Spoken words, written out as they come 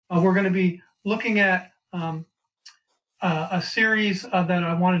We're going to be looking at a series that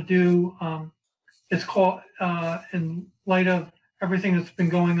I want to do. It's called, in light of everything that's been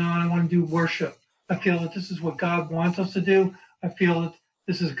going on, I want to do worship. I feel that this is what God wants us to do. I feel that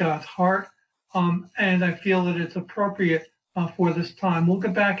this is God's heart. And I feel that it's appropriate for this time. We'll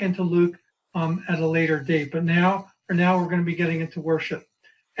get back into Luke at a later date. But for now, we're going to be getting into worship.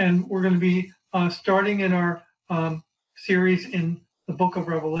 And we're going to be starting in our series in the book of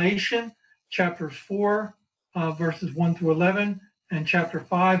Revelation, chapters 4, verses 1 through 11, and chapter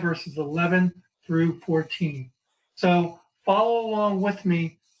 5, verses 11 through 14. So follow along with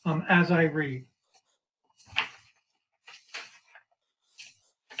me as I read.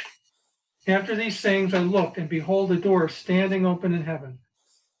 After these things I looked, and behold, a door standing open in heaven.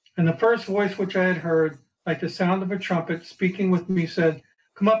 And the first voice which I had heard, like the sound of a trumpet, speaking with me, said,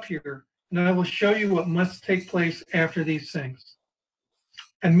 "Come up here, and I will show you what must take place after these things."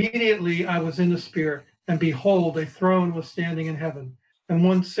 Immediately I was in the Spirit, and behold, a throne was standing in heaven, and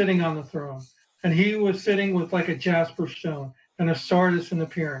one sitting on the throne. And he who was sitting was like a jasper stone, and a sardius in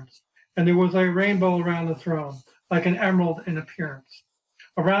appearance. And there was a rainbow around the throne, like an emerald in appearance.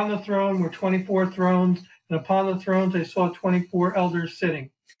 Around the throne were 24 thrones, and upon the thrones I saw 24 elders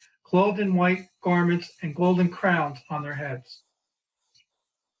sitting, clothed in white garments and golden crowns on their heads.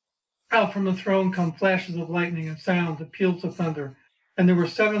 Out from the throne come flashes of lightning and sounds of peals of thunder. And there were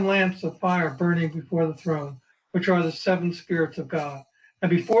 7 lamps of fire burning before the throne, which are the 7 spirits of God. And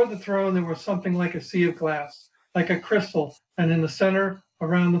before the throne there was something like a sea of glass, like a crystal, and in the center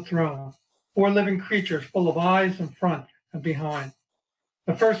around the throne, 4 living creatures full of eyes in front and behind.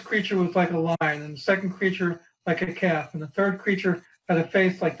 The first creature was like a lion, and the second creature like a calf, and the third creature had a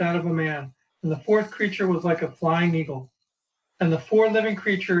face like that of a man, and the fourth creature was like a flying eagle. And the 4 living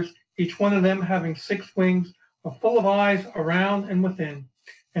creatures, each one of them having 6 wings, are full of eyes around and within,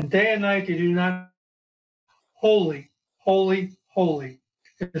 and day and night they do not. Holy, holy, holy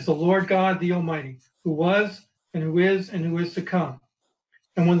is the Lord God the Almighty, who was and who is to come.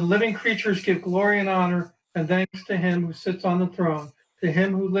 And when the living creatures give glory and honor and thanks to him who sits on the throne, to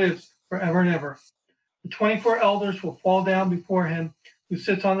him who lives forever and ever, the 24 elders will fall down before him who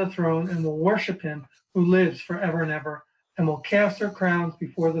sits on the throne and will worship him who lives forever and ever, and will cast their crowns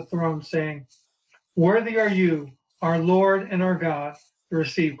before the throne, saying, "Worthy are you, our Lord and our God, to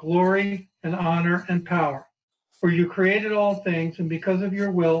receive glory and honor and power. For you created all things, and because of your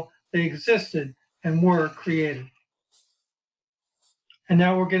will they existed and were created." And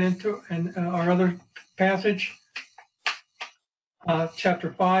now we'll get into our other passage,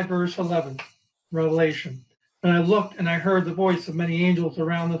 chapter 5, verse 11, Revelation. And I looked, and I heard the voice of many angels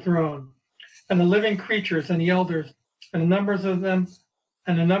around the throne, and the living creatures and the elders, and the number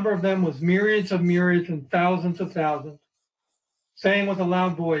of them was myriads of myriads and thousands of thousands, saying with a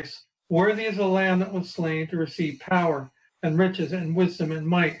loud voice, "Worthy is the Lamb that was slain to receive power and riches and wisdom and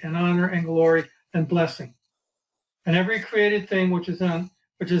might and honor and glory and blessing." And every created thing which is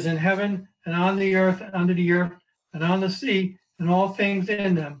in heaven and on the earth and under the earth and on the sea and all things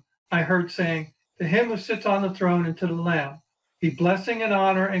in them, I heard saying, "To him who sits on the throne and to the Lamb be blessing and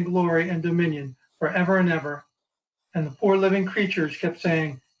honor and glory and dominion forever and ever." And the 4 living creatures kept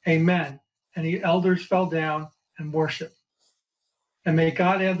saying, "Amen." And the elders fell down and worshiped. And may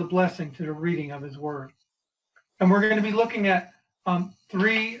God add the blessing to the reading of his word. And we're going to be looking at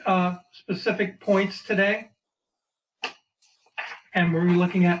 3 specific points today. And we're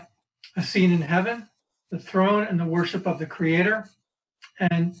looking at a scene in heaven, the throne and the worship of the Creator,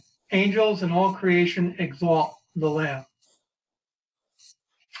 and angels and all creation exalt the Lamb.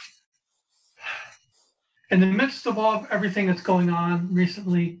 In the midst of everything that's going on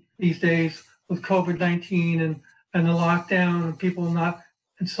recently these days with COVID-19 and the lockdown and people not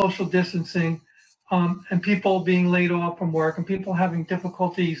and social distancing, and people being laid off from work and people having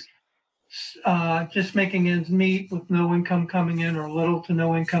difficulties just making ends meet with no income coming in or little to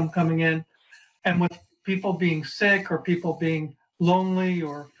no income coming in, and with people being sick or people being lonely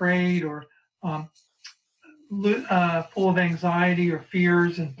or afraid or full of anxiety or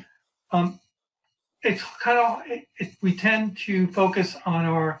fears. And it's kind of, we tend to focus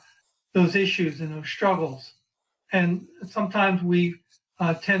on those issues and those struggles. And sometimes we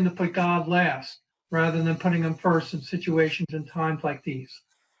tend to put God last rather than putting him first in situations and times like these.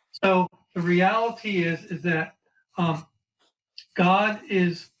 So the reality is that God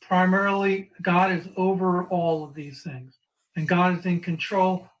is over all of these things, and God is in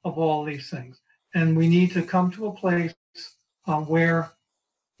control of all these things. And we need to come to a place where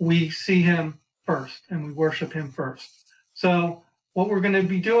we see him first and we worship him first. So what we're going to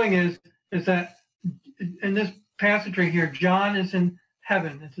be doing is that in this passage right here, John is in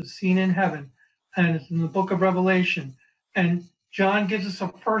heaven. It's a scene in heaven, and it's in the book of Revelation. And John gives us a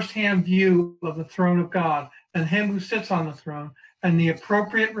firsthand view of the throne of God and him who sits on the throne, and the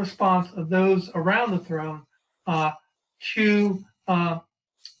appropriate response of those around the throne to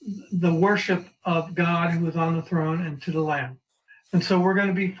the worship of God who is on the throne and to the Lamb. And so we're going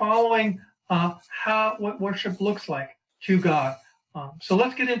to be following what worship looks like to God. So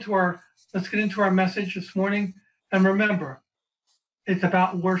let's get into our message this morning. And remember, it's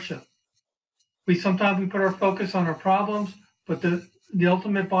about worship. Sometimes we put our focus on our problems, but the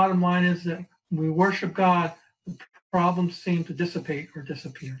ultimate bottom line is that when we worship God, the problems seem to dissipate or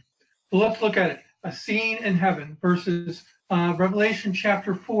disappear. So let's look at it. A scene in heaven, verses Revelation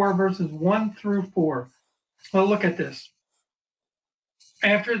chapter 4, verses 1 through 4. Well, look at this.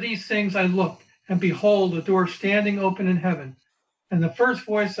 After these things I looked, and behold, a door standing open in heaven. And the first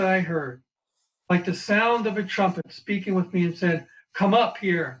voice that I heard, like the sound of a trumpet, speaking with me, and said, "Come up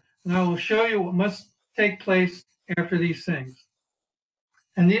here, and I will show you what must take place after these things."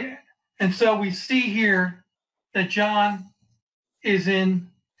 And so we see here that John is in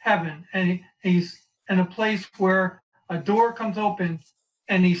heaven, and he's in a place where a door comes open,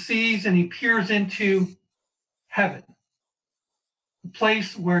 and he sees and he peers into heaven, the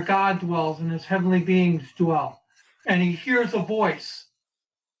place where God dwells and his heavenly beings dwell. And he hears a voice.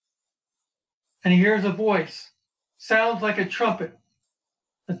 And he hears a voice. Sounds like a trumpet,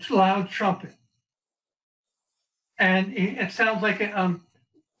 a loud trumpet. And it sounds like and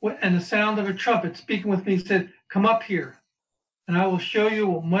the sound of a trumpet speaking with me said, "Come up here, and I will show you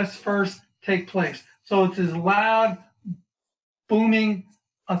what must first take place." So it's this loud, booming,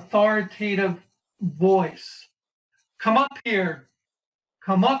 authoritative voice. "Come up here.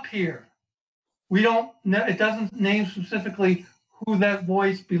 Come up here." We don't know, it doesn't name specifically who that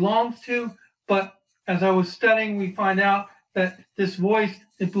voice belongs to, but as I was studying, we find out that this voice,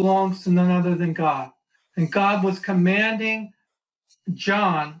 it belongs to none other than God. And God was commanding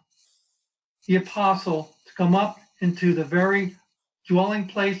John, the apostle, to come up into the very dwelling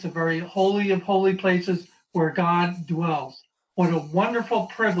place, the very holy of holy places where God dwells. What a wonderful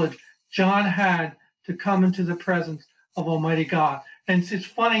privilege John had to come into the presence of Almighty God. And it's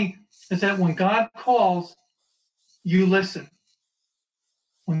funny is that when God calls, you listen.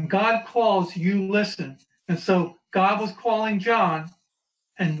 When God calls, you listen. And so God was calling John,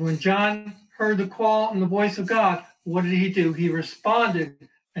 and when John heard the call and the voice of God, what did he do? He responded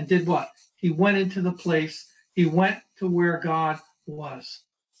and did what? He went into the place, he went to where God was.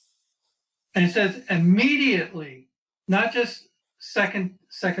 And it says immediately, not just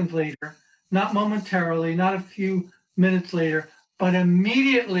seconds later, not momentarily, not a few minutes later, but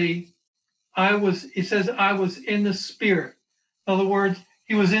immediately I was in the Spirit. In other words,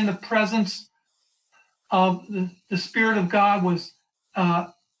 he was in the presence of the Spirit of God was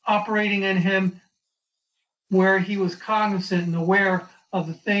operating in him, where he was cognizant and aware of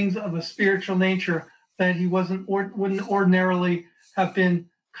the things of a spiritual nature that he wouldn't ordinarily have been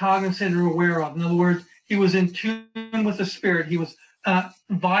cognizant or aware of. In other words, he was in tune with the Spirit. He was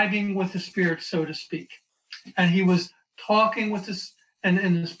vibing with the Spirit, so to speak. And he was talking with this, and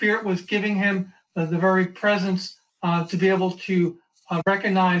the Spirit was giving him the very presence to be able to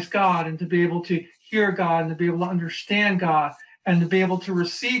recognize God and to be able to hear God and to be able to understand God and to be able to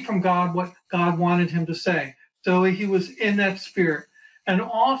receive from God what God wanted him to say. So he was in that Spirit. And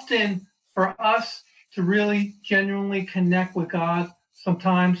often for us to really genuinely connect with God,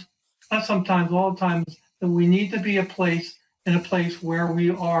 sometimes, not sometimes, all the times, that we need to be in a place where we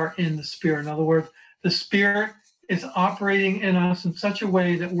are in the Spirit. In other words, the Spirit is operating in us in such a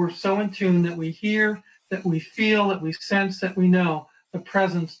way that we're so in tune that we hear, that we feel, that we sense, that we know the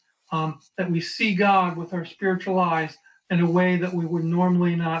presence, that we see God with our spiritual eyes in a way that we would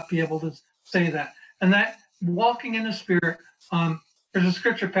normally not be able to say that. And that walking in the Spirit, there's a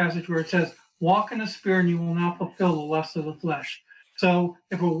scripture passage where it says, "Walk in the Spirit and you will not fulfill the lust of the flesh." So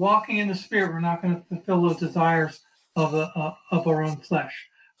if we're walking in the Spirit, we're not going to fulfill those desires of our own flesh.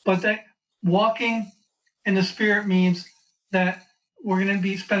 But that walking in the Spirit means that we're going to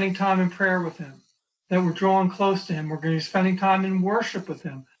be spending time in prayer with him, that we're drawing close to him. We're going to be spending time in worship with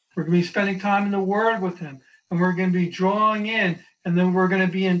him. We're going to be spending time in the Word with him. And we're going to be drawing in, and then we're going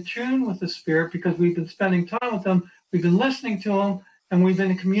to be in tune with the Spirit because we've been spending time with him, we've been listening to him, and we've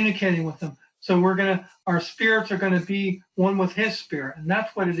been communicating with him. So our spirits are going to be one with his Spirit. And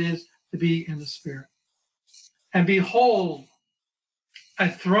that's what it is to be in the Spirit. And behold, a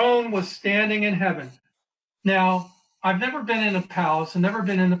throne was standing in heaven. Now, I've never been in a palace, and never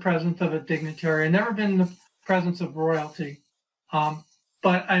been in the presence of a dignitary, and never been in the presence of royalty,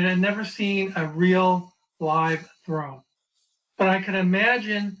 but I had never seen a real live throne. but I can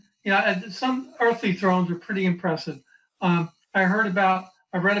imagine, some earthly thrones are pretty impressive. I read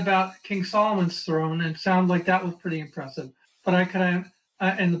about King Solomon's throne, and it sounded like that was pretty impressive. But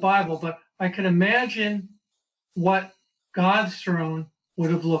in the Bible, but I can imagine what God's throne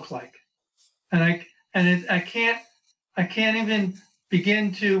would have looked like, and I can't even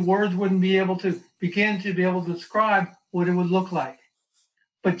begin to, words wouldn't be able to begin to be able to describe what it would look like.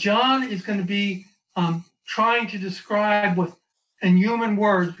 But John is going to be trying to describe in human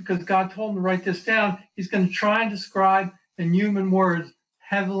words, because God told him to write this down. He's going to try and describe in human words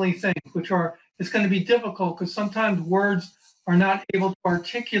heavenly things, it's going to be difficult because sometimes words are not able to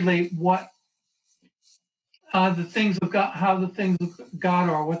articulate what the things of God, how the things of God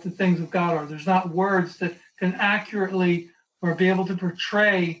are, what the things of God are. There's not words that can accurately or be able to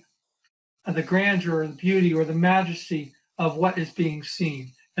portray the grandeur or the beauty or the majesty of what is being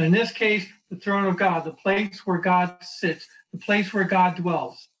seen. And in this case, the throne of God, the place where God sits, the place where God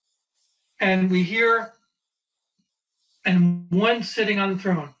dwells. And we hear, and one sitting on the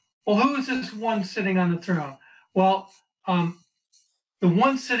throne. Well, who is this one sitting on the throne? Well, the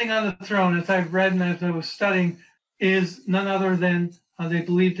one sitting on the throne, as I've read and as I was studying, is none other than they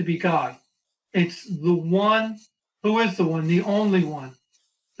believe to be God. It's the one, who is the one, the only one,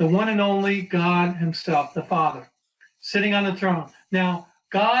 the one and only God himself, the Father, sitting on the throne. Now,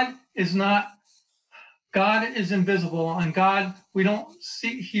 God is invisible, and God, we don't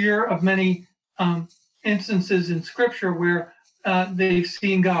hear of many instances in Scripture where they've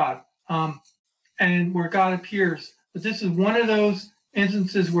seen God and where God appears. But this is one of those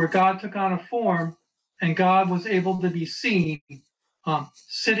instances where God took on a form and God was able to be seen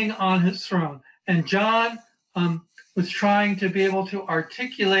sitting on his throne. And John was trying to be able to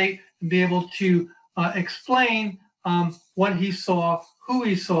articulate and be able to explain what he saw, who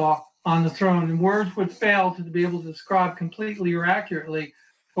he saw on the throne. And words would fail to be able to describe completely or accurately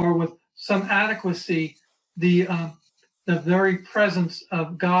or with some adequacy the very presence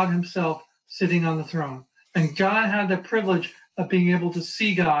of God himself sitting on the throne. And John had the privilege of being able to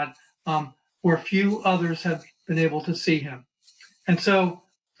see God where few others have been able to see him. And so,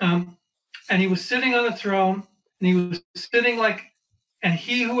 and he was sitting on the throne, and he was sitting and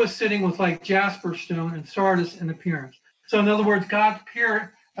he who was sitting was like jasper stone and sardis in appearance. So in other words, God's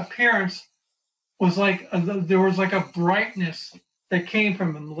appearance was there was like a brightness that came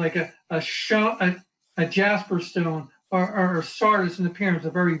from him, like a jasper stone or sardis in appearance,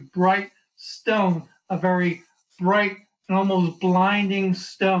 a very bright stone, a very bright and almost blinding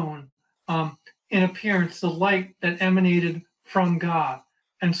stone in appearance, the light that emanated from God.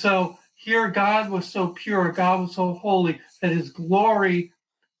 And so here God was so pure, God was so holy that his glory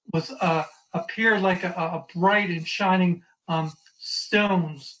was appeared like a bright and shining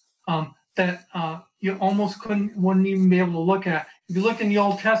stones that you almost wouldn't even be able to look at. If you look in the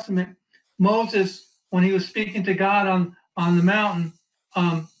Old Testament, Moses, when he was speaking to God on the mountain,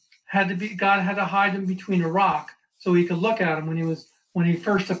 God had to hide him between a rock so he could look at him when he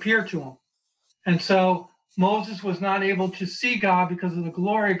first appeared to him. And so Moses was not able to see God because of the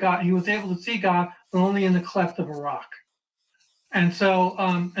glory of God. He was able to see God, but only in the cleft of a rock. And so,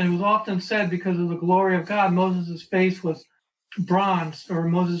 and it was often said because of the glory of God, Moses' face was bronzed, or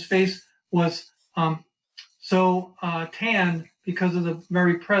Moses' face was so tanned because of the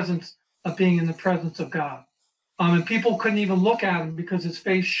very presence of being in the presence of God. And people couldn't even look at him because his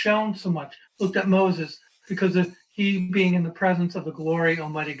face shone so much. Looked at Moses because of he being in the presence of the glory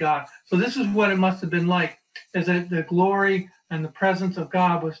Almighty God. So this is what it must have been like, is that the glory and the presence of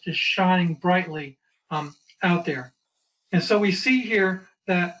God was just shining brightly out there. And so we see here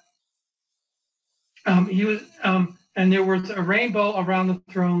that he was, and there was a rainbow around the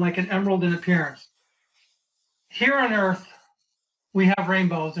throne like an emerald in appearance. Here on earth, we have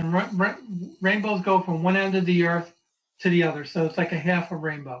rainbows, and rainbows go from one end of the earth to the other. So it's like a half a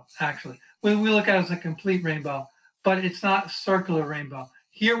rainbow, actually. We look at it as a complete rainbow, but it's not a circular rainbow.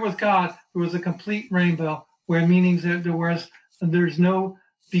 Here with God, there was a complete rainbow, where meanings that there's no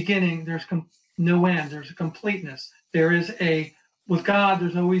beginning, there's no end, there's a completeness. With God,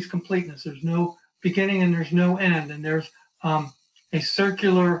 there's always completeness. There's no beginning and there's no end. And there's a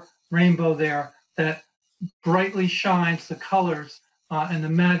circular rainbow there that brightly shines the colors and the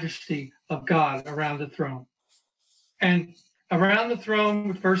majesty of God around the throne. And around the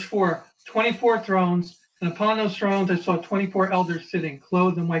throne, verse 4, 24 thrones, and upon those thrones I saw 24 elders sitting,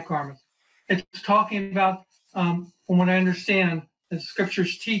 clothed in white garments. It's talking about, from what I understand, the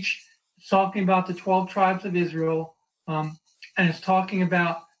scriptures teach, it's talking about the 12 tribes of Israel, and it's talking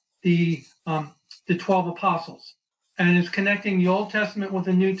about the 12 apostles. And it's connecting the Old Testament with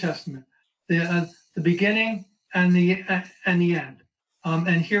the New Testament. The beginning and the end.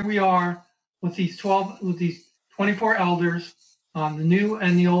 And here we are with these 24 elders, the new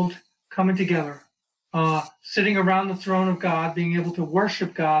and the old coming together, sitting around the throne of God, being able to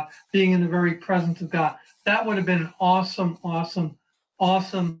worship God, being in the very presence of God. That would have been an awesome, awesome,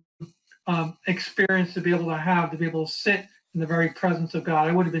 awesome experience to be able to sit in the very presence of God.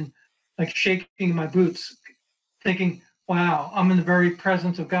 I would have been like shaking my boots, thinking, wow, I'm in the very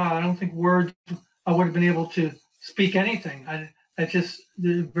presence of God. I don't think words, I would have been able to speak anything. I just,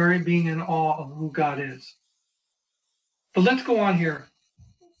 the very being in awe of who God is. But let's go on here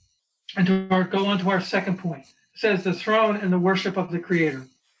and go on to our second point. It says the throne and the worship of the Creator.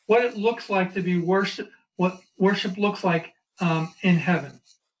 What it looks like to be worship, what worship looks like in heaven.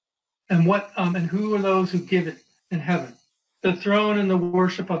 And what and who are those who give it in heaven? The throne and the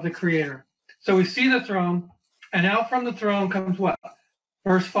worship of the Creator. So we see the throne, and out from the throne comes what?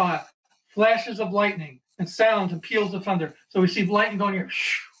 Verse 5, flashes of lightning and sounds and peals of thunder. So we see lightning going here.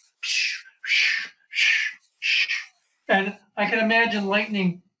 And I can imagine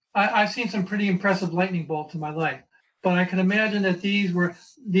lightning. I've seen some pretty impressive lightning bolts in my life, but I can imagine that these are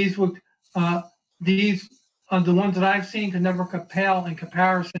the ones that I've seen can never pale in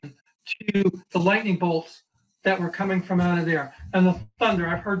comparison to the lightning bolts that were coming from out of there. And the thunder,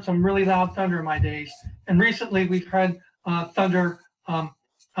 I've heard some really loud thunder in my days. And recently we've had thunder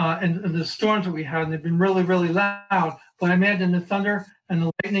and the storms that we had, and they've been really, really loud. But I imagine the thunder and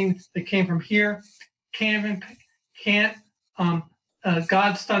the lightning that came from here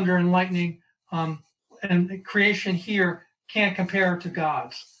God's thunder and lightning and creation here can't compare to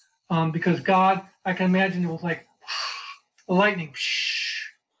God's. Because God, I can imagine it was like the lightning,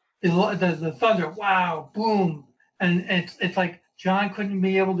 the thunder, wow, boom. And it's like John couldn't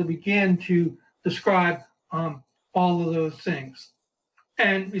be able to begin to describe all of those things.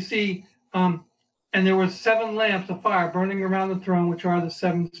 And we see, and there were 7 lamps of fire burning around the throne, which are the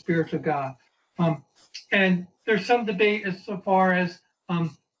 7 spirits of God. And there's some debate as far as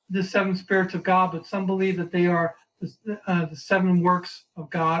the 7 spirits of God, but some believe that they are the 7 works of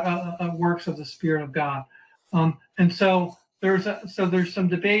God, works of the Spirit of God. And so there's some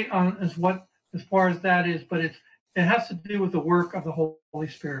debate on as far as that is, but it has to do with the work of the Holy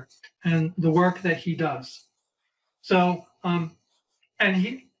Spirit and the work that He does. So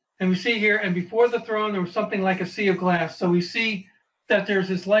and we see here, and before the throne there was something like a sea of glass. So we see that there's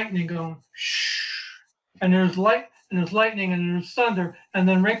this lightning going, and there's lightning and there's thunder, and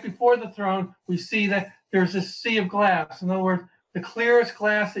then right before the throne we see that there's this sea of glass. In other words, the clearest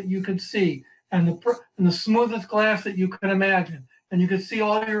glass that you could see, and the smoothest glass that you could imagine, and you could see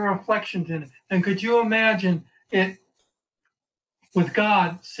all your reflections in it. And could you imagine it with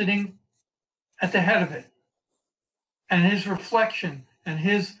God sitting at the head of it, and His reflection,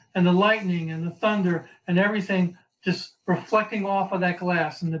 and the lightning and the thunder and everything just reflecting off of that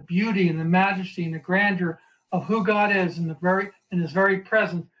glass, and the beauty and the majesty and the grandeur of who God is, and His very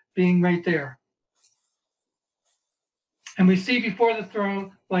presence being right there. And we see before the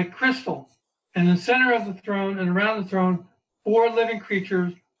throne like crystal, and in the center of the throne and around the throne 4 living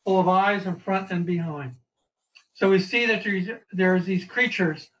creatures full of eyes in front and behind. So we see that there's these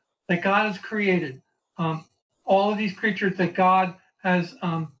creatures that God has created. All of these creatures that God has,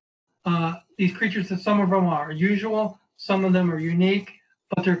 these creatures that some of them are usual, some of them are unique,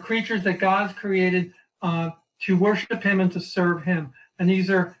 but they're creatures that God has created to worship Him and to serve Him. And these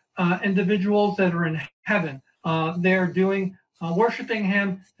are individuals that are in heaven. They're doing worshiping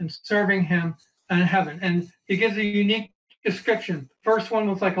Him and serving Him in heaven. And it gives a unique description. The first one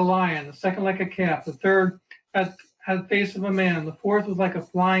was like a lion, the second like a calf, the third had the face of a man, the fourth was like a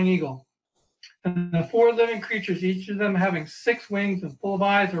flying eagle. And the 4 living creatures, each of them having 6 wings and full of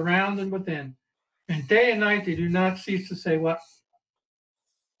eyes around and within. And day and night they do not cease to say what?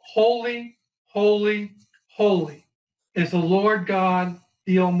 Holy, holy, holy is the Lord God,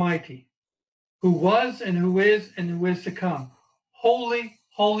 the Almighty, who was and who is to come. Holy,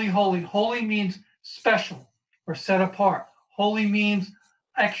 holy, holy. Holy means special or set apart. Holy means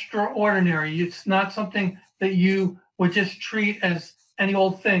extraordinary. It's not something that you would just treat as any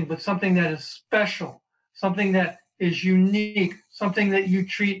old thing, but something that is special, something that is unique, something that you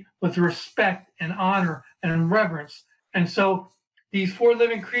treat with respect and honor and reverence. And so these 4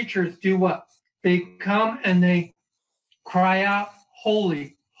 living creatures do what? They come and they cry out,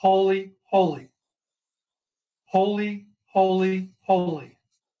 holy, holy, holy. Holy, holy, holy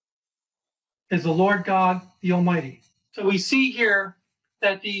is the Lord God, the Almighty. So we see here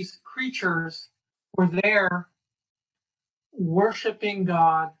that these creatures were there worshiping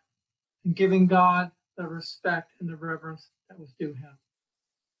God and giving God the respect and the reverence that was due Him.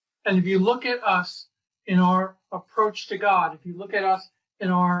 And if you look at us in our approach to God, if you look at us in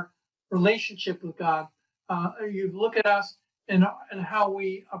our relationship with God, you look at us in how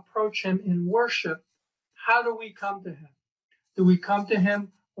we approach Him in worship, how do we come to Him? Do we come to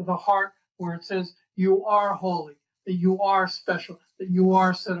Him with a heart where it says, you are holy, that you are special, that you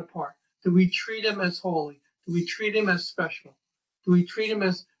are set apart? Do we treat Him as holy? Do we treat Him as special? Do we treat Him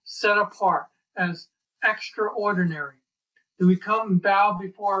as set apart, as extraordinary? Do we come and bow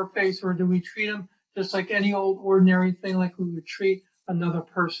before our face, or do we treat Him just like any old ordinary thing, like we would treat another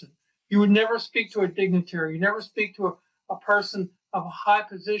person? You would never speak to a dignitary. You never speak to a person of a high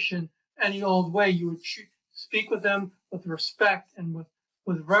position any old way. You would speak with them with respect and with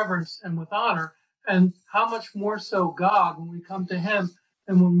reverence and with honor. And how much more so God when we come to Him.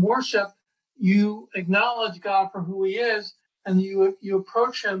 And when worship, you acknowledge God for who He is, and you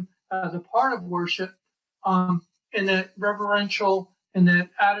approach Him as a part of worship in that reverential, in that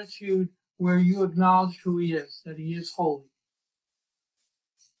attitude where you acknowledge who He is, that He is holy.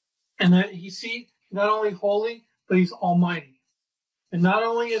 And that He's not only holy, but He's almighty. And not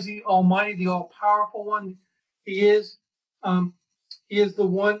only is He almighty, the all-powerful one, He is the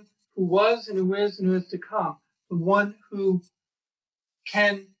one who was and who is to come, the one who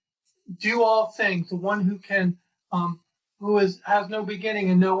can do all things, the one who can, has no beginning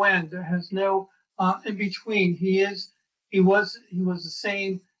and no end, there has no in between. He was the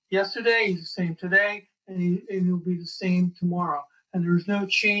same yesterday, He's the same today, and He'll be the same tomorrow. And there's no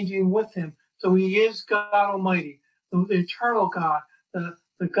changing with Him. So He is God Almighty, the eternal God,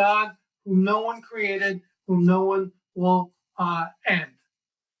 the God whom no one created, whom no one will end.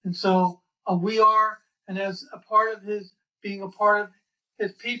 And so we are, and as a part of being a part of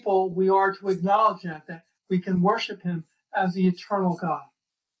His people, we are to acknowledge that we can worship Him as the eternal God.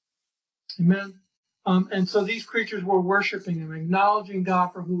 Amen. And so these creatures were worshiping Him, acknowledging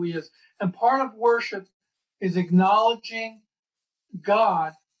God for who He is. And part of worship is acknowledging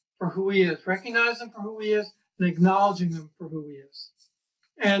God for who He is, recognizing Him for who He is, and acknowledging Him for who He is.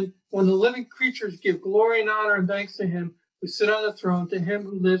 And when the living creatures give glory and honor and thanks to Him who sit on the throne, to Him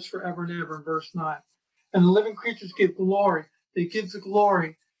who lives forever and ever, in verse 9. And the living creatures give glory. They give the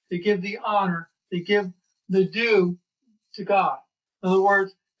glory. They give the honor. They give the due to God. In other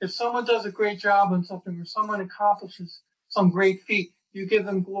words, if someone does a great job on something, or someone accomplishes some great feat, you give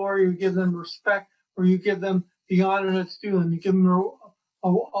them glory, you give them respect, or you give them the honor that's due them. You give them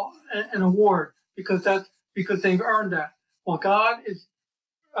an award because they've earned that. Well, God is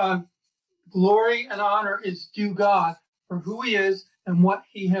glory and honor is due God for who He is and what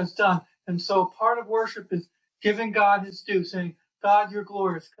He has done. And so part of worship is giving God His due, saying, God, you're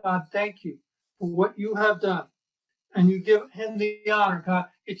glorious. God, thank you for what you have done. And you give Him the honor. God,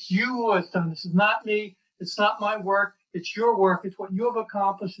 it's you who has done. This is not me. It's not my work. It's your work. It's what you have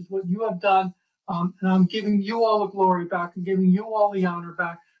accomplished. It's what you have done. And I'm giving you all the glory back. I'm giving you all the honor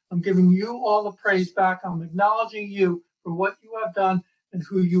back. I'm giving you all the praise back. I'm acknowledging you for what you have done and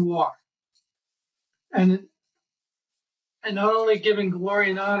who you are. And not only giving glory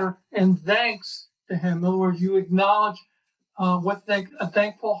and honor and thanks to Him. In other words, you acknowledge a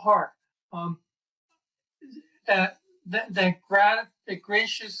thankful heart. That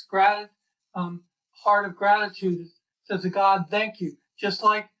gracious heart of gratitude says to God, thank you. Just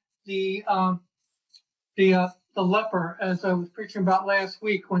like the leper, as I was preaching about last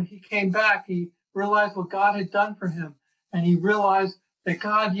week, when he came back, he realized what God had done for him, and he realized that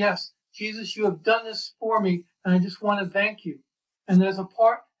God, yes, Jesus, you have done this for me, and I just want to thank you. And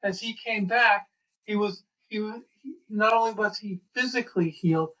as he came back, he not only was he physically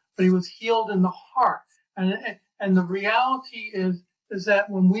healed, but he was healed in the heart. And the reality is that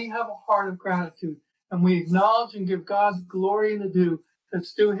when we have a heart of gratitude and we acknowledge and give God the glory and the due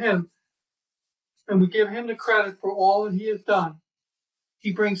that's due Him, and we give Him the credit for all that He has done,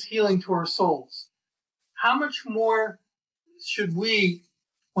 He brings healing to our souls. How much more should we,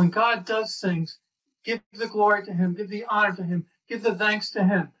 when God does things, give the glory to Him, give the honor to Him, give the thanks to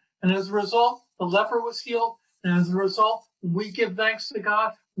Him? And as a result, the leper was healed. And as a result, when we give thanks to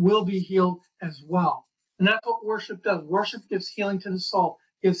God, we'll be healed as well. And that's what worship does. Worship gives healing to the soul,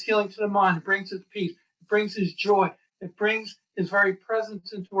 gives healing to the mind, it brings His peace, it brings His joy, it brings His very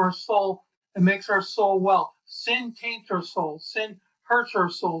presence into our soul and makes our soul well. Sin taints our soul, sin hurts our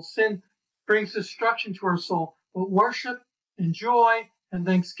soul, sin brings destruction to our soul. But worship and joy and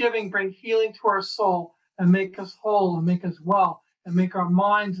thanksgiving bring healing to our soul and make us whole and make us well and make our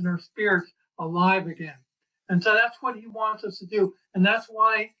minds and our spirits alive again. And so that's what He wants us to do. And that's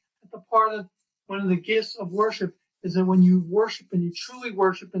why at the part of one of the gifts of worship is that when you worship and you truly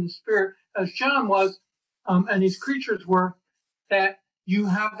worship in the Spirit, as John was, and these creatures were, that you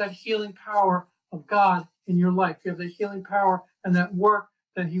have that healing power of God in your life. You have the healing power and that work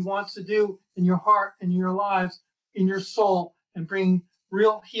that he wants to do in your heart, in your lives, in your soul, and bring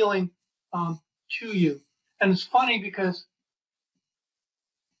real healing to you. And it's funny because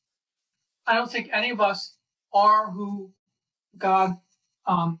I don't think any of us are who God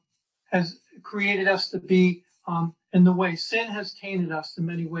has created us to be in the way. Sin has tainted us in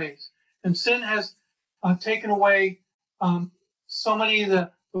many ways. And sin has taken away so many of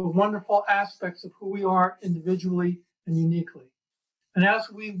the wonderful aspects of who we are individually and uniquely. And as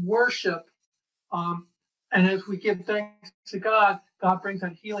we worship and as we give thanks to God, God brings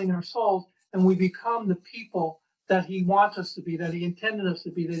that healing in our souls, and we become the people that he wants us to be, that he intended us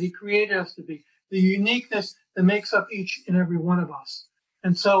to be, that he created us to be, the uniqueness that makes up each and every one of us.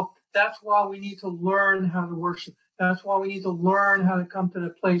 And so that's why we need to learn how to worship. That's why we need to learn how to come to the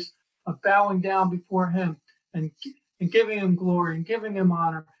place of bowing down before him and giving him glory and giving him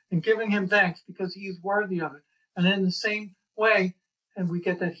honor and giving him thanks because he is worthy of it. And in the same way, and we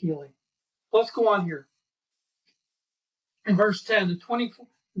get that healing. Let's go on here. In verse 10,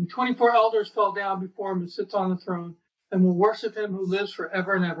 the 24 elders fell down before him who sits on the throne and will worship him who lives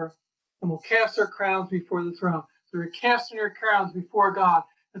forever and ever and will cast their crowns before the throne. So they're casting their crowns before God.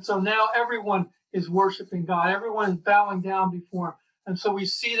 And so now everyone is worshiping God. Everyone is bowing down before him. And so we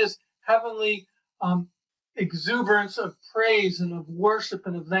see this heavenly exuberance of praise and of worship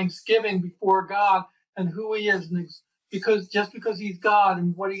and of thanksgiving before God and who he is. And because he's God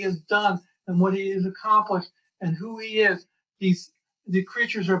and what he has done and what he has accomplished and who he is, the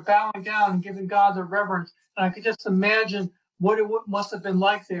creatures are bowing down and giving God their reverence. And I could just imagine what it must have been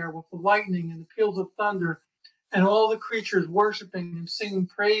like there with the lightning and the peals of thunder and all the creatures worshiping and singing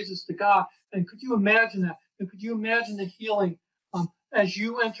praises to God. And could you imagine that? And could you imagine the healing as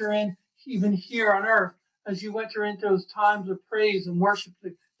you enter in, even here on earth, as you enter into those times of praise and worship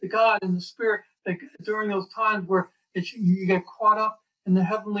to God in the Spirit, that during those times where you get caught up in the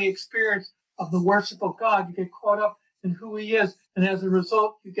heavenly experience of the worship of God, you get caught up in who he is, and as a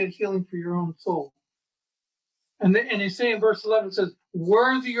result, you get healing for your own soul. And they say in verse 11, it says,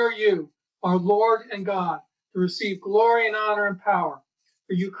 "Worthy are you, our Lord and God, to receive glory and honor and power.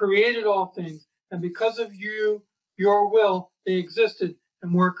 For you created all things, and because of you, your will, they existed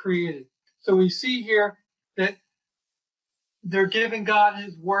and were created." So we see here that they're giving God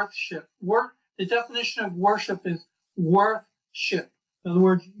his worship. The definition of worship is worship. In other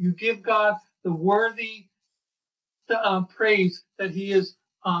words, you give God the worthy praise that he is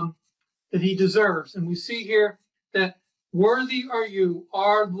that he deserves. And we see here that worthy are you,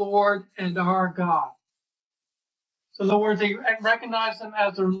 our Lord and our God. So in other words, they recognize him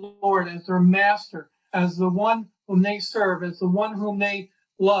as their Lord, as their master, as the one whom they serve, as the one whom they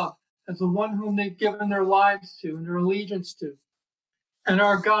love, as the one whom they've given their lives to and their allegiance to. And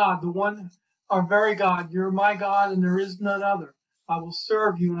our God, the one, our very God, you're my God and there is none other. I will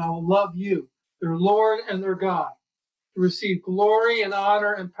serve you and I will love you, their Lord and their God, to receive glory and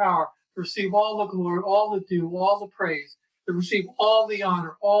honor and power, to receive all the glory, all the due, all the praise, to receive all the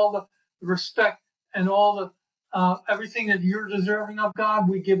honor, all the respect, and all the everything that you're deserving of, God,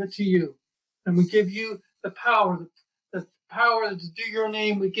 we give it to you. And we give you the power, the power to do your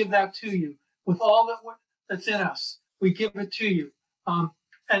name, we give that to you. With all that's in us, we give it to you. And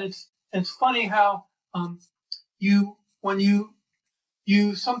it's funny how when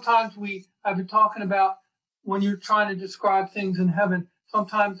you sometimes I've been talking about when you're trying to describe things in heaven,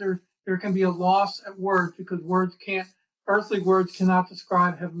 sometimes there can be a loss at words because earthly words cannot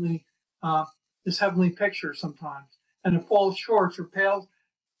describe this heavenly picture sometimes, and it falls short or pales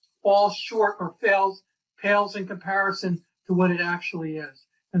in comparison to what it actually is.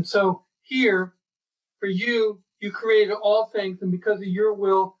 And so here, for you created all things, and because of your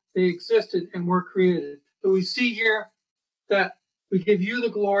will, they existed and were created. So we see here that we give you the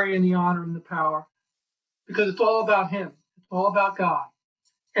glory and the honor and the power because it's all about him. It's all about God.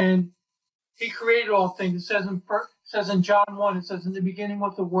 And he created all things. It says in John 1, it says, "In the beginning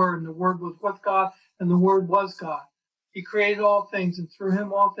was the Word, and the Word was with God, and the Word was God." He created all things, and through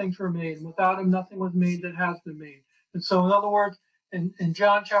him all things were made. And without him nothing was made that has been made. And so, in other words, in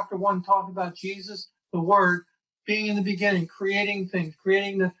John chapter 1, talking about Jesus, the Word, being in the beginning, creating things,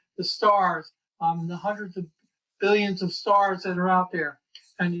 creating the stars, the hundreds of billions of stars that are out there,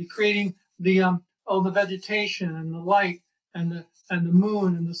 and creating the vegetation and the light and the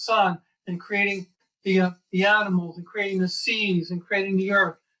moon and the sun, and creating the animals, and creating the seas, and creating the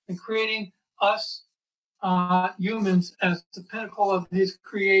earth, and creating us humans as the pinnacle of his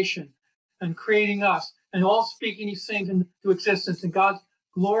creation, and creating us, and all speaking these things into existence. And God's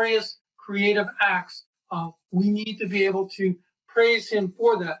glorious creative acts, we need to be able to praise him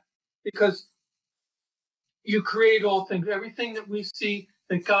for that, because you create all things, everything that we see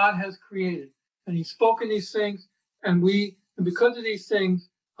that God has created. And he's spoken these things, and because of these things,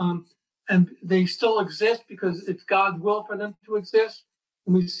 and they still exist because it's God's will for them to exist.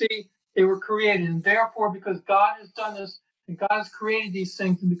 And we see they were created. And therefore, because God has done this, and God has created these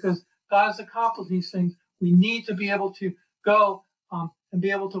things, and because God has accomplished these things, we need to be able to go and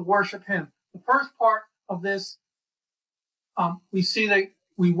be able to worship him. The first part of this, we see that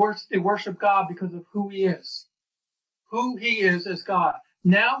they worship God because of who he is as God.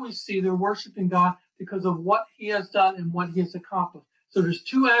 Now we see they're worshiping God because of what he has done and what he has accomplished. So there's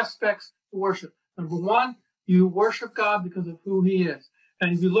two aspects to worship. Number one, you worship God because of who he is.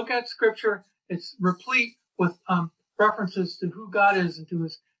 And if you look at scripture, it's replete with references to who God is and to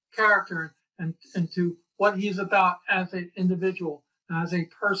his character and to what he's about as an individual, as a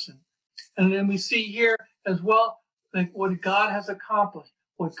person. And then we see here as well, like what God has accomplished,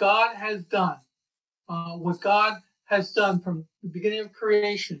 what God has done, what God has done from the beginning of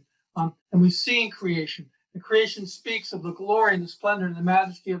creation. And we see in creation. And creation speaks of the glory and the splendor and the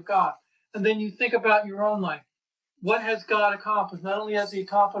majesty of God. And then you think about your own life. What has God accomplished? Not only has he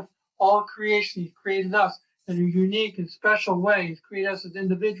accomplished all creation, he's created us in a unique and special way. He's created us as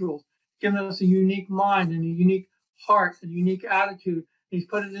individuals, given us a unique mind and a unique heart and a unique attitude. He's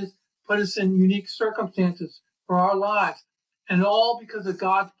put us in unique circumstances for our lives. And all because of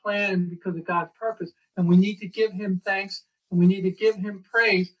God's plan and because of God's purpose. And we need to give him thanks and we need to give him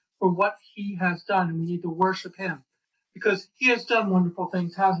praise for what he has done. And we need to worship him because he has done wonderful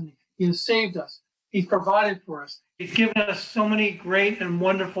things, hasn't he? He has saved us. He's provided for us. He's given us so many great and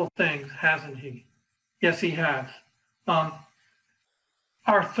wonderful things, hasn't he? Yes, he has.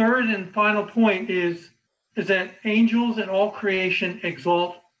 Our third and final point is that angels and all creation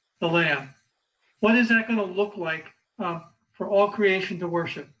exalt the Lamb. What is that going to look like for all creation to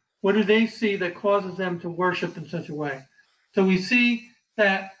worship? What do they see that causes them to worship in such a way? So we see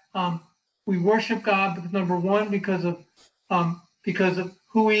that we worship God because, number one, because of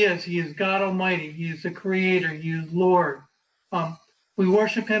who he is. He is God Almighty. He is the Creator. He is Lord. We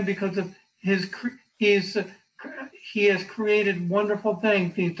worship him because of he has created wonderful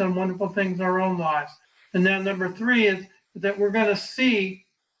things. He's done wonderful things in our own lives. And then number three is that we're going to see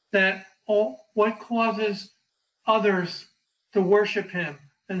that what causes others to worship him,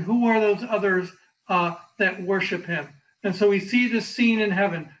 and who are those others that worship him. And so we see this scene in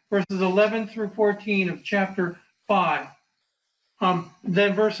heaven, verses 11 through 14 of chapter 5.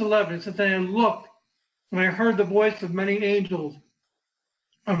 Then verse 11, it says, "And I looked, and I heard the voice of many angels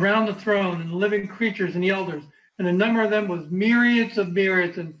around the throne, and the living creatures and the elders, and the number of them was myriads of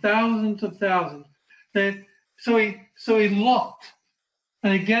myriads and thousands of thousands." So he looked,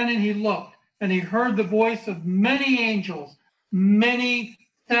 and again he looked, and he heard the voice of many angels, many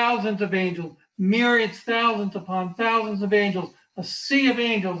thousands of angels, myriads, thousands upon thousands of angels, a sea of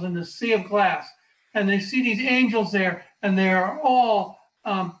angels in the sea of glass. And they see these angels there, and they are all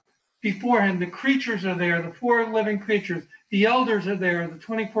before him. The creatures are there, the four living creatures. The elders are there, the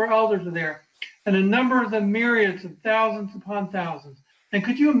 24 elders are there. And a number of them, myriads of thousands upon thousands. And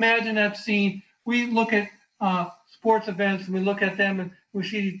could you imagine that scene? We look at sports events, and we look at them, and we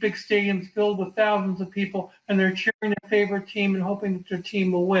see these big stadiums filled with thousands of people, and they're cheering their favorite team and hoping that their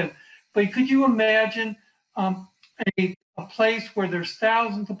team will win. But could you imagine a place where there's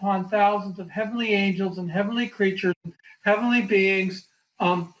thousands upon thousands of heavenly angels and heavenly creatures, and heavenly beings,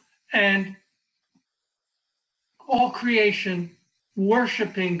 and all creation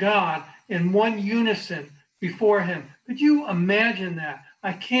worshiping God in one unison before him? Could you imagine that?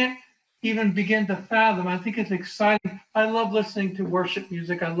 I can't even begin to fathom. I think it's exciting. I love listening to worship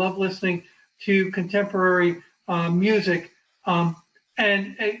music. I love listening to contemporary music,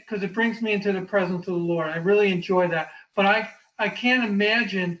 and because it brings me into the presence of the Lord. I really enjoy that. But I can't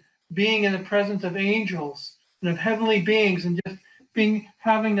imagine being in the presence of angels and of heavenly beings and just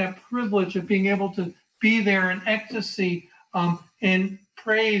having that privilege of being able to be there in ecstasy, in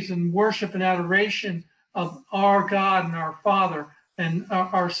praise and worship and adoration of our God and our Father and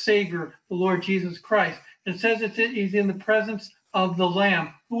our Savior, the Lord Jesus Christ. It says he's in the presence of the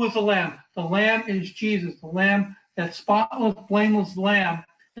Lamb. Who is the Lamb? The Lamb is Jesus, the Lamb, that spotless, blameless Lamb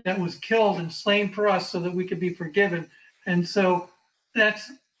that was killed and slain for us so that we could be forgiven. And so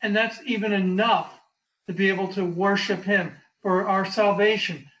that's even enough to be able to worship him for our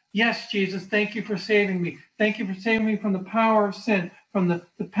salvation. Yes, Jesus, thank you for saving me. Thank you for saving me from the power of sin, from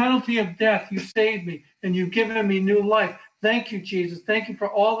the penalty of death. You saved me and you've given me new life. Thank you, Jesus. Thank you for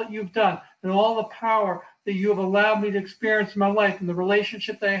all that you've done and all the power that you have allowed me to experience in my life and the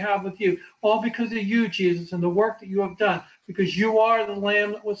relationship that I have with you, all because of you, Jesus, and the work that you have done, because you are the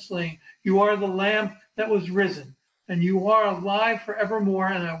Lamb that was slain. You are the Lamb that was risen. And you are alive forevermore,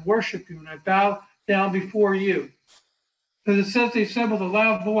 and I worship you, and I bow down before you. Because it says, they said with a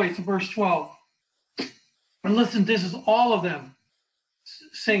loud voice in verse 12, and listen, this is all of them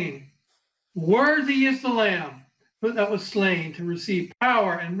singing, worthy is the Lamb that was slain to receive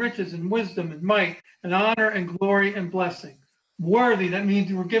power and riches and wisdom and might and honor and glory and blessing. Worthy, that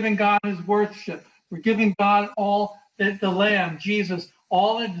means we're giving God his worship. We're giving God all the Lamb, Jesus,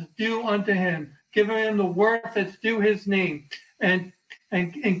 all that is due unto him, giving him the worth that's due his name, and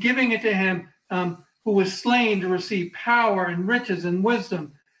giving it to him who was slain to receive power and riches and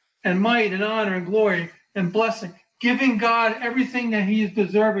wisdom and might and honor and glory and blessing, giving God everything that he is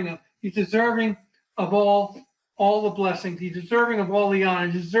deserving of. He's deserving of all the blessings. He's deserving of all the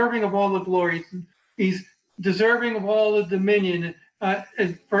honor. He's deserving of all the glory. He's deserving of all the dominion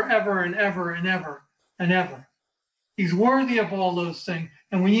forever and ever and ever and ever. He's worthy of all those things.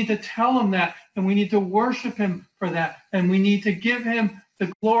 And we need to tell him that, and we need to worship him for that. And we need to give him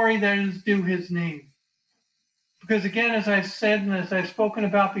the glory that is due his name. Because again, as I've said and as I've spoken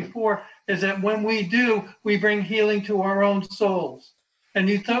about before, is that when we do, we bring healing to our own souls. And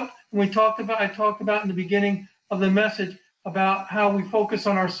I talked about in the beginning of the message about how we focus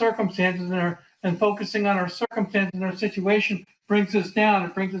on our circumstances and focusing on our circumstances and our situation brings us down.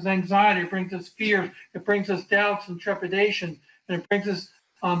 It brings us anxiety. It brings us fears. It brings us doubts and trepidation. And it brings us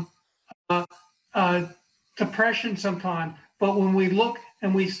depression sometimes. But when we look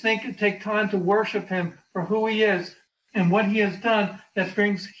and we think and take time to worship him for who he is and what he has done, that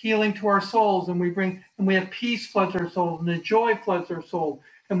brings healing to our souls. And we have peace floods our souls, and the joy floods our soul.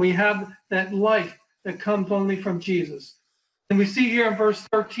 And we have that life that comes only from Jesus. And we see here in verse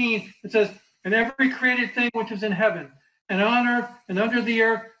 13, it says, and every created thing which is in heaven and on earth and under the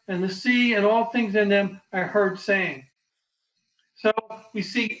earth and the sea and all things in them, I heard saying. So we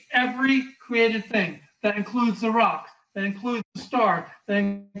see every created thing. That includes the rocks, that includes the star, that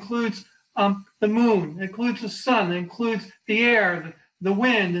includes the moon, that includes the sun, that includes the air, the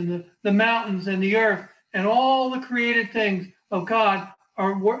wind, and the mountains and the earth, and all the created things of God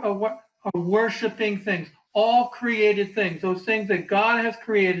are worshiping things. All created things, those things that God has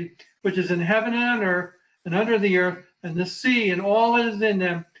created, which is in heaven and on earth and under the earth and the sea and all that is in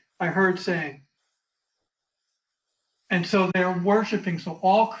them, I heard saying. And so they're worshiping. So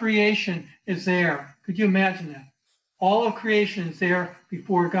all creation is there. Could you imagine that? All of creation is there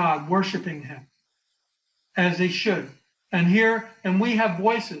before God, worshiping him as they should. And we have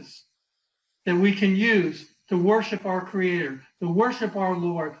voices that we can use to worship our Creator, to worship our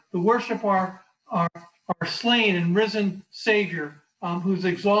Lord, to worship our slain and risen Savior, who's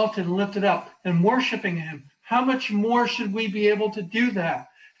exalted and lifted up, and worshiping him. How much more should we be able to do that?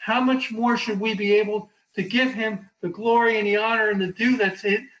 How much more should we be able to give him the glory and the honor and the due that's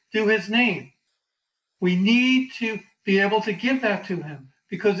due his name? We need to be able to give that to him,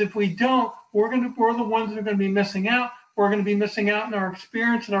 because if we don't, we're the ones that are going to be missing out. We're going to be missing out in our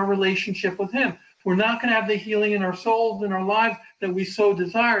experience and our relationship with him. We're not going to have the healing in our souls and our lives that we so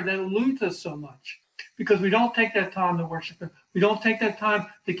desire, that eludes us so much, because we don't take that time to worship him. We don't take that time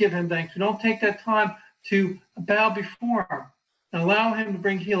to give him thanks. We don't take that time to bow before him and allow him to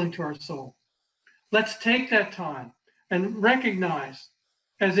bring healing to our soul. Let's take that time and recognize,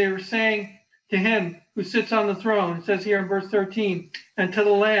 as they were saying to him who sits on the throne, it says here in verse 13, and to the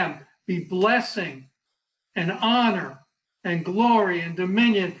Lamb be blessing and honor and glory and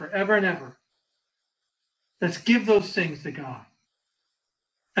dominion forever and ever. Let's give those things to God.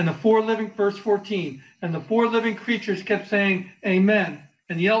 And verse 14, and the four living creatures kept saying, amen.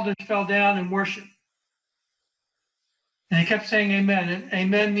 And the elders fell down and worshiped. And he kept saying amen. And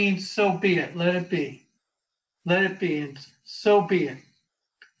amen means so be it. Let it be. Let it be. And so be it.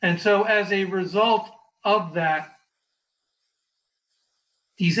 And so as a result of that,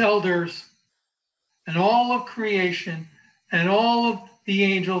 these elders and all of creation and all of the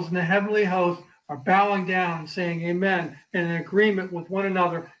angels and the heavenly host are bowing down and saying amen in agreement with one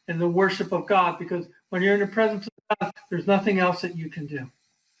another in the worship of God. Because when you're in the presence of God, there's nothing else that you can do.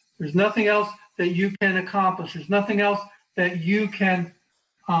 There's nothing else that you can accomplish. There's nothing else that you can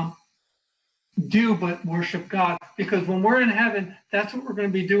do but worship God. Because when we're in heaven, that's what we're going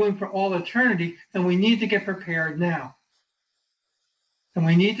to be doing for all eternity. And we need to get prepared now. And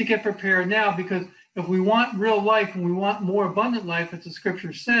we need to get prepared now, because if we want real life and we want more abundant life, as the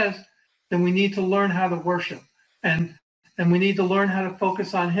scripture says, then we need to learn how to worship. And we need to learn how to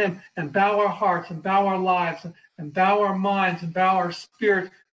focus on him and bow our hearts and bow our lives and bow our minds and bow our spirits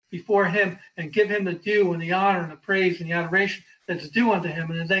before him and give him the due and the honor and the praise and the adoration that's due unto him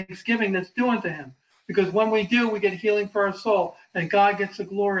and the thanksgiving that's due unto him. Because when we do, we get healing for our soul, and God gets the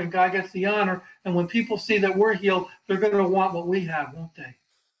glory and God gets the honor. And when people see that we're healed, they're going to want what we have, won't they?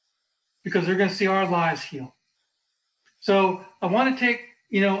 Because they're going to see our lives healed. So I want to take,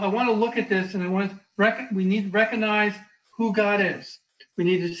 I want to look at this, and we need to recognize who God is. We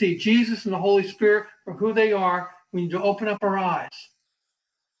need to see Jesus and the Holy Spirit for who they are. We need to open up our eyes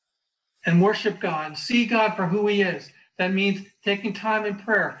and worship God and see God for who he is. That means taking time in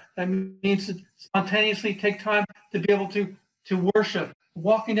prayer. That means to spontaneously take time to be able to worship,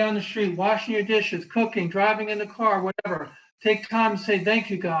 walking down the street, washing your dishes, cooking, driving in the car, whatever. Take time to say,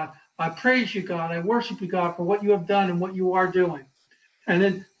 thank you, God. I praise you, God. I worship you, God, for what you have done and what you are doing.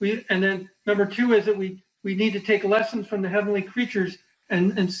 And then number two is that we need to take lessons from the heavenly creatures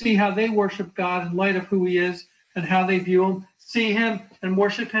and see how they worship God in light of who he is and how they view him. See him and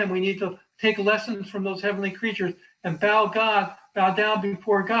worship him. We need to take lessons from those heavenly creatures and bow down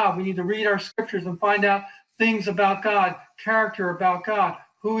before God. We need to read our scriptures and find out things about God, character about God,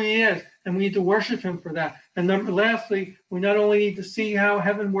 who he is, and we need to worship him for that. And then lastly, we not only need to see how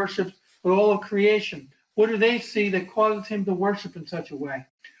heaven worships, but all of creation. What do they see that causes him to worship in such a way?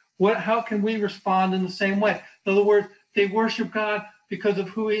 How can we respond in the same way? In other words, they worship God because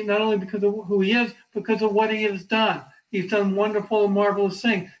of not only because of who he is, because of what he has done. He's done wonderful and marvelous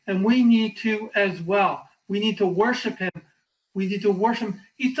things. And we need to as well. We need to worship him. We need to worship him.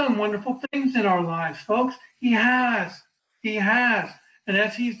 He's done wonderful things in our lives, folks. He has. He has. And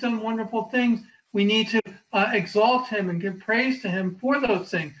as he's done wonderful things, we need to exalt him and give praise to him for those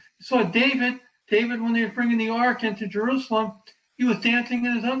things. You saw David, when they were bringing the ark into Jerusalem, he was dancing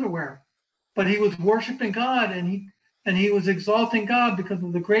in his underwear. But he was worshiping God, and he was exalting God because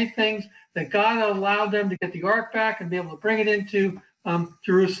of the great things that God allowed them to get the ark back and be able to bring it into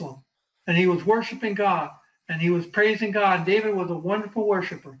Jerusalem. And he was worshiping God, and he was praising God. David was a wonderful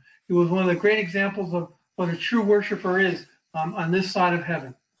worshiper. He was one of the great examples of what a true worshiper is on this side of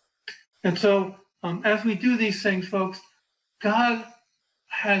heaven. And so as we do these things, folks, God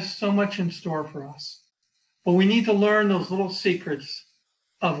has so much in store for us. But we need to learn those little secrets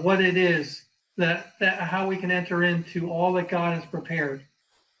of what it is that how we can enter into all that God has prepared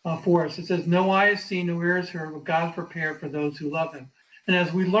for us. It says, no eye has seen, no ear has heard what God has prepared for those who love him. And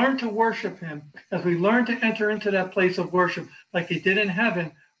as we learn to worship him, as we learn to enter into that place of worship like he did in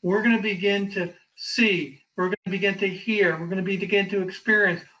heaven, we're going to begin to see, we're going to begin to hear, we're going to begin to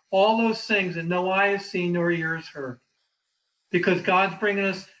experience all those things that no eye has seen nor ear has heard. Because God's bringing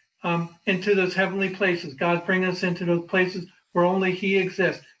us into those heavenly places. God's bringing us into those places where only he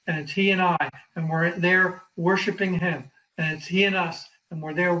exists. And it's he and I, and we're there worshiping him. And it's he and us, and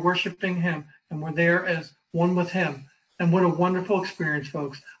we're there worshiping him, and we're there as one with him. And what a wonderful experience,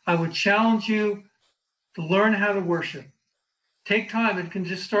 folks. I would challenge you to learn how to worship. Take time. It can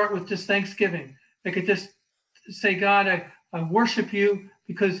just start with just thanksgiving. It could just say, God, I worship you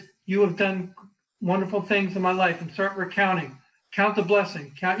because you have done wonderful things in my life, and start recounting. Count the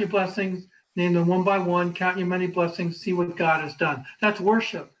blessings. Count your blessings. Name them one by one. Count your many blessings. See what God has done. That's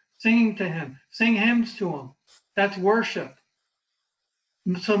worship. Singing to him. Sing hymns to him. That's worship.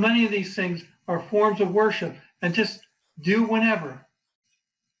 So many of these things are forms of worship. And just do whenever.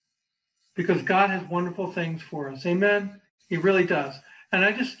 Because God has wonderful things for us. Amen? He really does. And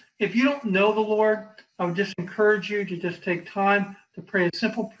if you don't know the Lord, I would just encourage you to just take time to pray a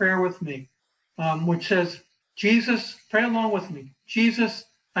simple prayer with me, which says, Jesus, pray along with me. Jesus,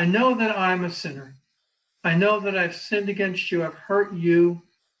 I know that I'm a sinner. I know that I've sinned against you. I've hurt you.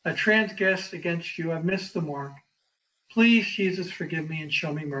 I've transgressed against you. I've missed the mark. Please, Jesus, forgive me and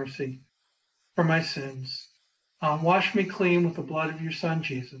show me mercy for my sins. Wash me clean with the blood of your son,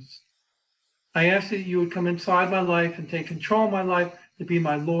 Jesus. I ask that you would come inside my life and take control of my life to be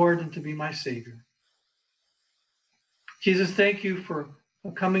my Lord and to be my Savior. Jesus, thank you for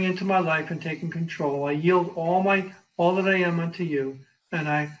coming into my life and taking control. I yield all that I am unto you, and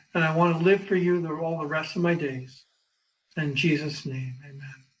I want to live for you all the rest of my days. In Jesus' name,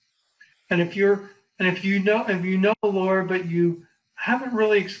 amen. And if you know the Lord, but you haven't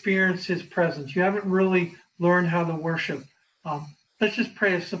really experienced his presence, you haven't really learned how to worship, let's just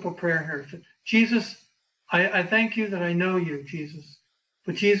pray a simple prayer here. Jesus, I thank you that I know you, Jesus.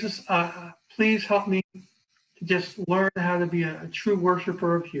 But Jesus, please help me to just learn how to be a true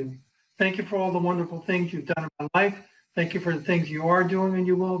worshiper of you. Thank you for all the wonderful things you've done in my life. Thank you for the things you are doing and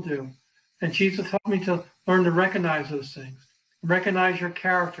you will do. And Jesus, help me to learn to recognize those things, recognize your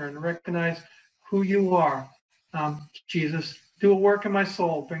character, and recognize who you are. Jesus, do a work in my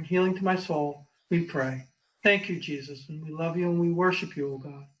soul, bring healing to my soul, we pray. Thank you, Jesus, and we love you and we worship you, O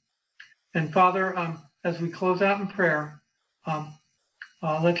God. And Father, as we close out in prayer,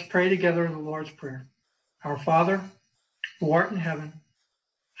 let's pray together the Lord's Prayer. Our Father, who art in heaven,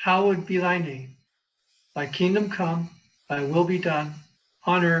 hallowed be thy name. Thy kingdom come, thy will be done,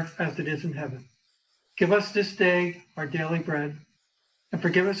 on earth as it is in heaven. Give us this day our daily bread, and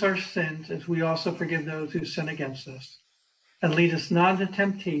forgive us our sins as we also forgive those who sin against us. And lead us not into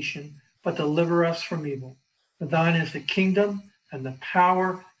temptation, but deliver us from evil. For thine is the kingdom, and the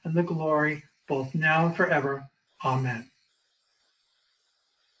power, and the glory, both now and forever. Amen.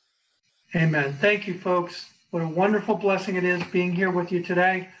 Amen. Thank you, folks. What a wonderful blessing it is being here with you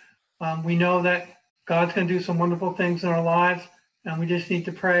today. We know that God's going to do some wonderful things in our lives, and we just need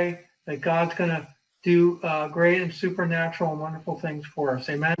to pray that God's going to do great and supernatural and wonderful things for us.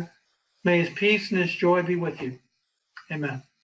 Amen. May his peace and his joy be with you. Amen.